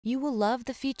You will love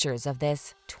the features of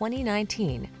this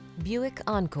 2019 Buick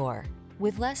Encore.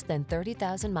 With less than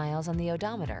 30,000 miles on the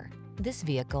odometer, this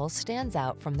vehicle stands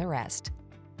out from the rest.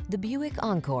 The Buick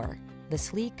Encore, the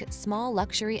sleek, small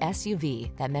luxury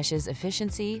SUV that meshes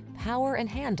efficiency, power, and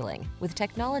handling with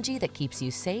technology that keeps you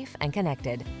safe and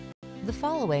connected. The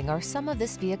following are some of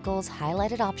this vehicle's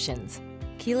highlighted options: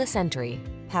 keyless entry,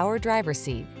 power driver's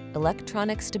seat,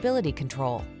 electronic stability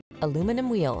control, aluminum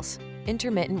wheels,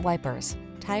 intermittent wipers,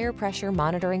 tire pressure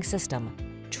monitoring system,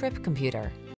 trip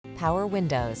computer, power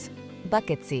windows,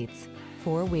 bucket seats,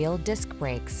 four-wheel disc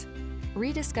brakes.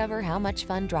 Rediscover how much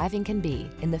fun driving can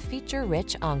be in the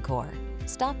feature-rich Encore.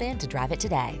 Stop in to drive it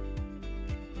today.